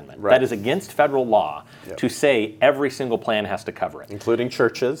Weldon Amendment. Right. That is against federal law to say every single plan has to cover it. Including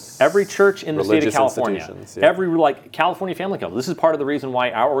churches. Every church in the state of California. Yeah. Every, like California Family Council. This is part of the reason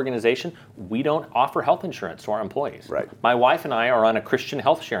why our organization, we don't offer health insurance to our employees. Right. My wife and I are on a Christian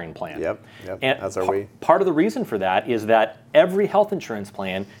health sharing plan. Yep. And as are we. Part of the reason for that is that every health insurance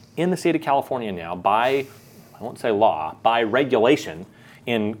plan in the state of California now, by, I won't say law, by regulation,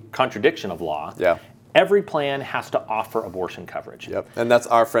 in contradiction of law, every plan has to offer abortion coverage. Yep, and that's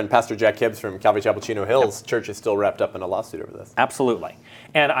our friend Pastor Jack Hibbs from Calvary Chapel Chino Hills. Church is still wrapped up in a lawsuit over this. Absolutely.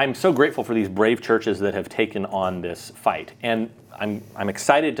 And I'm so grateful for these brave churches that have taken on this fight. And I'm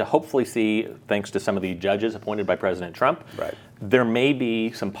excited to hopefully see, thanks to some of the judges appointed by President Trump, there may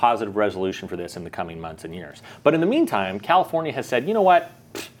be some positive resolution for this in the coming months and years. But in the meantime, California has said, you know what?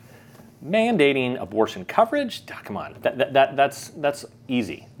 Mandating abortion coverage? Come on, that's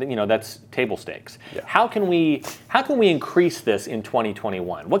easy. You know, that's table stakes. Yeah. How can we increase this in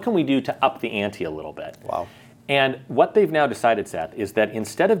 2021? What can we do to up the ante a little bit? Wow. And what they've now decided, Seth, is that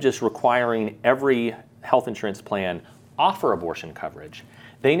instead of just requiring every health insurance plan offer abortion coverage,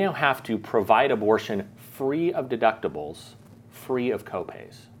 they now have to provide abortion free of deductibles, free of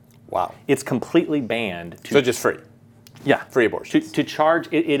copays. Wow. It's completely banned. So just free. Yeah. Free abortion. To charge,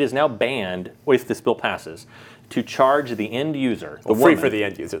 it is now banned, if this bill passes, to charge the end user, the free woman, for the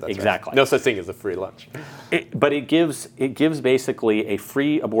end user, that's exactly. Right. No such thing as a free lunch. But it gives basically a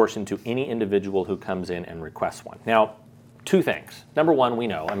free abortion to any individual who comes in and requests one. Now, two things. Number one, we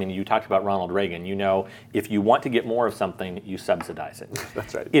know, I mean, you talked about Ronald Reagan, you know, if you want to get more of something, you subsidize it.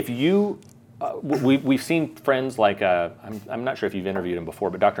 That's right. If you, we've seen friends like, I'm not sure if you've interviewed him before,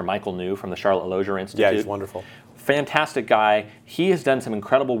 but Dr. Michael New from the Charlotte Lozier Institute. Yeah, he's wonderful. Fantastic guy. He has done some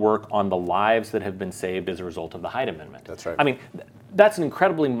incredible work on the lives that have been saved as a result of the Hyde Amendment. That's right. I mean, that's an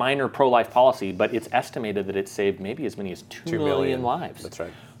incredibly minor pro-life policy, but it's estimated that it saved maybe as many as 2 million lives. That's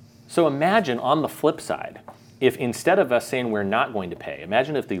right. So imagine on the flip side, if instead of us saying we're not going to pay,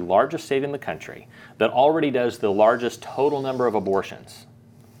 imagine if the largest state in the country that already does the largest total number of abortions,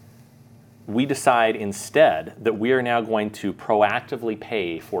 we decide instead that we are now going to proactively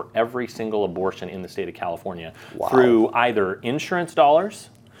pay for every single abortion in the state of California through either insurance dollars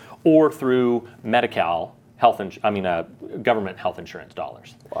or through Medi-Cal government health insurance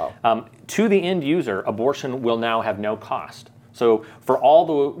dollars. Wow. To the end user, abortion will now have no cost. So for all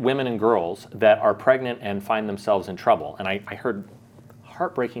the women and girls that are pregnant and find themselves in trouble, and I heard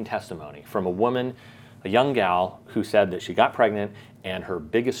heartbreaking testimony from a woman, a young gal, who said that she got pregnant and her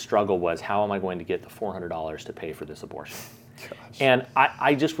biggest struggle was, how am I going to get the $400 to pay for this abortion? Gosh. And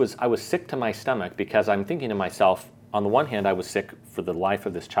I was sick to my stomach because I'm thinking to myself, on the one hand, I was sick for the life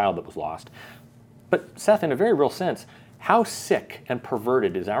of this child that was lost. But Seth, in a very real sense, how sick and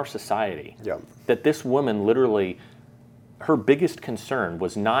perverted is our society that this woman literally, her biggest concern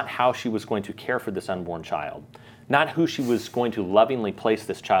was not how she was going to care for this unborn child, not who she was going to lovingly place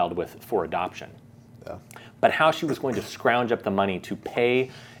this child with for adoption, but how she was going to scrounge up the money to pay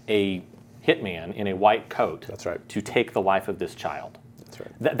a hitman in a white coat to take the life of this child. That's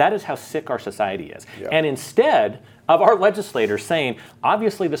right. That is how sick our society is. And instead of our legislators saying,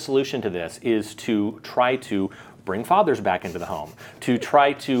 obviously the solution to this is to try to bring fathers back into the home, to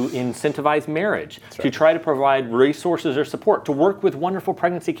try to incentivize marriage, to try to provide resources or support, to work with wonderful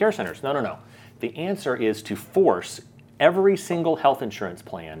pregnancy care centers. No. The answer is to force every single health insurance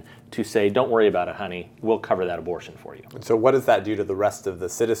plan to say, don't worry about it, honey, we'll cover that abortion for you. And so what does that do to the rest of the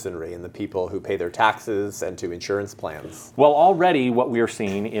citizenry and the people who pay their taxes and to insurance plans? Well, already what we are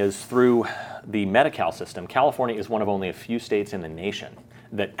seeing is through the Medi-Cal system, California is one of only a few states in the nation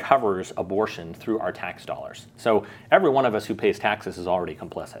that covers abortion through our tax dollars. So every one of us who pays taxes is already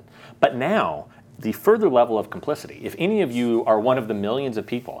complicit. But now, the further level of complicity, if any of you are one of the millions of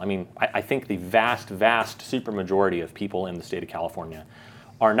people, I mean, I think the vast, vast supermajority of people in the state of California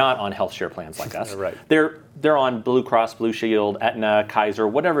are not on health share plans like us. Right. They're on Blue Cross, Blue Shield, Aetna, Kaiser,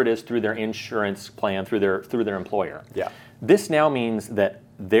 whatever it is through their insurance plan, through their employer. Yeah. This now means that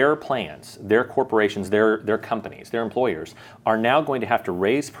their plans, their corporations, their companies, their employers are now going to have to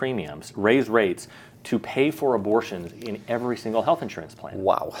raise premiums, raise rates to pay for abortions in every single health insurance plan.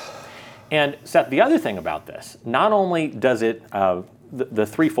 Wow. And Seth, the other thing about this, not only does it, the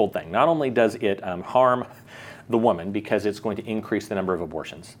threefold thing, not only does it harm the woman because it's going to increase the number of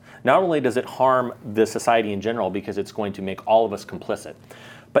abortions, not only does it harm the society in general because it's going to make all of us complicit,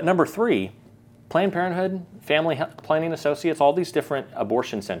 but number three, Planned Parenthood, Family Planning Associates, all these different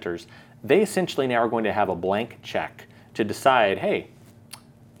abortion centers, they essentially now are going to have a blank check to decide, hey,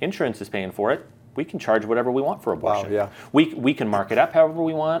 insurance is paying for it. We can charge whatever we want for abortion. Wow, yeah. We can mark it up however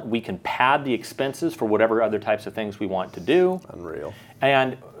we want. We can pad the expenses for whatever other types of things we want to do. Unreal.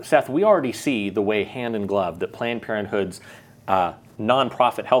 And Seth, we already see the way hand in glove that Planned Parenthood's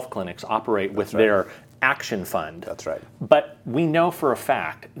nonprofit health clinics operate with their action fund. That's right. But we know for a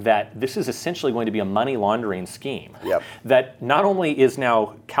fact that this is essentially going to be a money laundering scheme. Yep. That not only is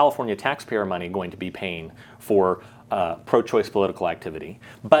now California taxpayer money going to be paying for pro-choice political activity,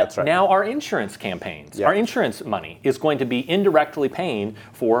 but now our insurance campaigns, our insurance money is going to be indirectly paying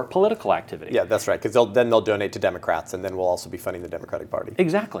for political activity. Yeah, that's right, because then they'll donate to Democrats, and then we'll also be funding the Democratic Party.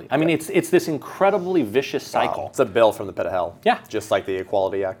 Exactly. I mean, it's this incredibly vicious cycle. Wow. It's a bill from the pit of hell. Yeah. Just like the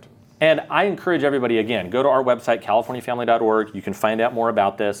Equality Act. And I encourage everybody, again, go to our website, californiafamily.org. You can find out more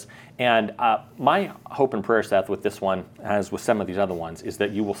about this. And my hope and prayer, Seth, with this one, as with some of these other ones, is that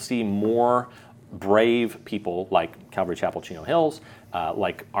you will see more brave people like Calvary Chapel Chino Hills,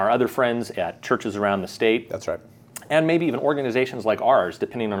 like our other friends at churches around the state. That's right. And maybe even organizations like ours,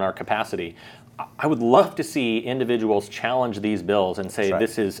 depending on our capacity. I would love to see individuals challenge these bills and say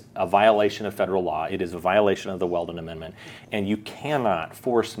this is a violation of federal law. It is a violation of the Weldon Amendment. And you cannot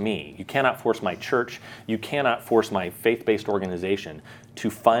force me, you cannot force my church, you cannot force my faith-based organization to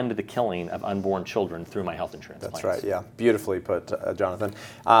fund the killing of unborn children through my health insurance plans. That's right, yeah. Beautifully put, Jonathan.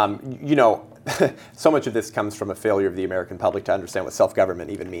 So much of this comes from a failure of the American public to understand what self-government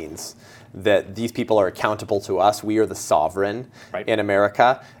even means. That these people are accountable to us. We are the sovereign in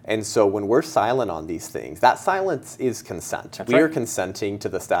America. And so when we're silent on these things, that silence is consent. We are consenting to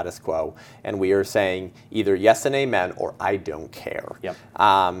the status quo, and we are saying either yes and amen or I don't care. Yep.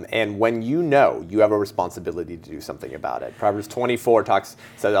 And when you know, you have a responsibility to do something about it. Proverbs 24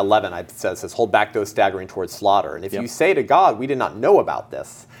 says 11 says, hold back those staggering towards slaughter. And if you say to God, we did not know about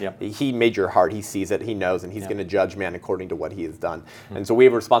this, he made your heart, he sees it, he knows, and he's going to judge man according to what he has done. And so we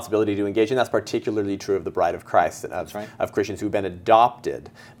have a responsibility to engage, and that's particularly true of the bride of Christ, and of Christians who've been adopted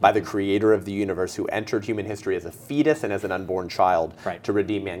by the creator of the universe, who entered human history as a fetus and as an unborn child to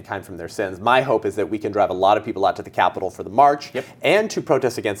redeem mankind from their sins. My hope is that we can drive a lot of people out to the Capitol for the march and to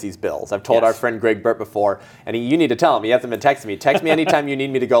protest against these bills. I've told our friend Greg Burt before, and you need to tell him, he hasn't been texting me. Text me anytime you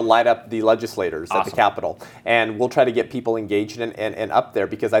need me to go light up the legislators at the Capitol. And we'll try to get people engaged and up there,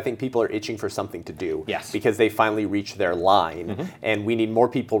 because I think people are itching for something to do. Because they finally reach their line. And we need more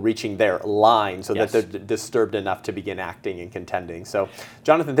people reaching their line so that they're disturbed enough to begin acting and contending. So,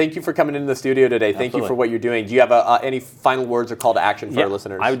 Jonathan, thank you for coming into the studio today. Thank you for what you're doing. Do you have any final words or call to action for our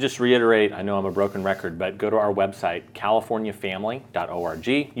listeners? I would just reiterate, I know I'm a broken record, but go to our website, californiafamily.org.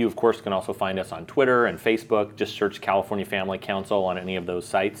 You, of course, can also find us on Twitter and Facebook. Just search California Family Council on any of those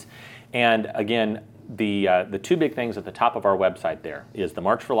sites. And again, the two big things at the top of our website there is the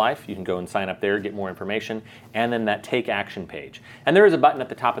March for Life. You can go and sign up there, get more information, and then that Take Action page. And there is a button at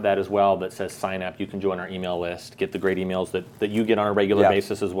the top of that as well that says sign up. You can join our email list, get the great emails that you get on a regular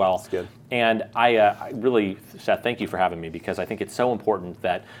basis as well. That's good. And I really, Seth, thank you for having me, because I think it's so important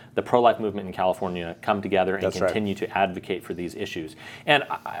that the pro-life movement in California come together and continue to advocate for these issues. And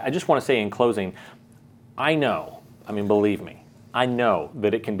I just want to say in closing, believe me, I know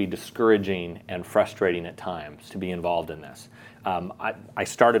that it can be discouraging and frustrating at times to be involved in this. I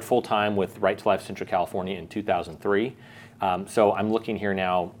started full-time with Right to Life Central California in 2003. So I'm looking here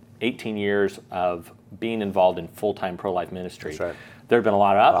now, 18 years of being involved in full-time pro-life ministry. That's right. There have been a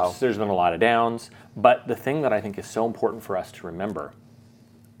lot of ups, there's been a lot of downs, but the thing that I think is so important for us to remember,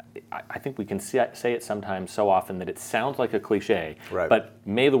 I think we can say it sometimes so often that it sounds like a cliche, right. But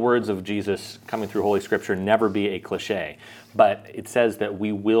may the words of Jesus coming through Holy Scripture never be a cliche. But it says that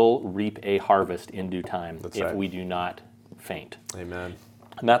we will reap a harvest in due time if we do not faint. Amen.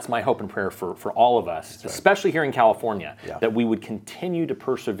 And that's my hope and prayer for all of us, especially here in California, that we would continue to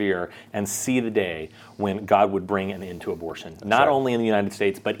persevere and see the day when God would bring an end to abortion, not only in the United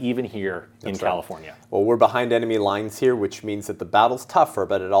States, but even here in California. Well, we're behind enemy lines here, which means that the battle's tougher,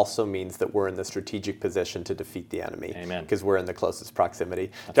 but it also means that we're in the strategic position to defeat the enemy. Amen. Because we're in the closest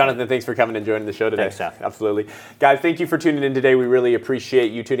proximity. Jonathan, thanks for coming and joining the show today. Thanks, Seth. Absolutely. Guys, thank you for tuning in today. We really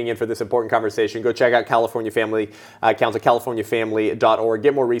appreciate you tuning in for this important conversation. Go check out California Family Council, californiafamily.org.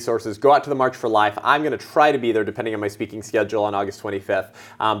 Get more resources. Go out to the March for Life. I'm going to try to be there depending on my speaking schedule on August 25th.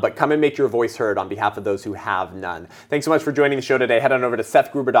 But come and make your voice heard on behalf of those who have none. Thanks so much for joining the show today. Head on over to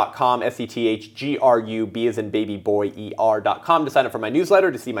sethgruber.com, SETHGRUB as in baby boy ER.com to sign up for my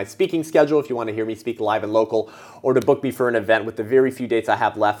newsletter, to see my speaking schedule if you want to hear me speak live and local, or to book me for an event with the very few dates I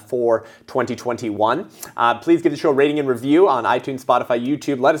have left for 2021. Please give the show a rating and review on iTunes, Spotify,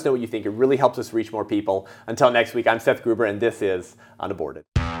 YouTube. Let us know what you think. It really helps us reach more people. Until next week, I'm Seth Gruber, and this is Unaborted.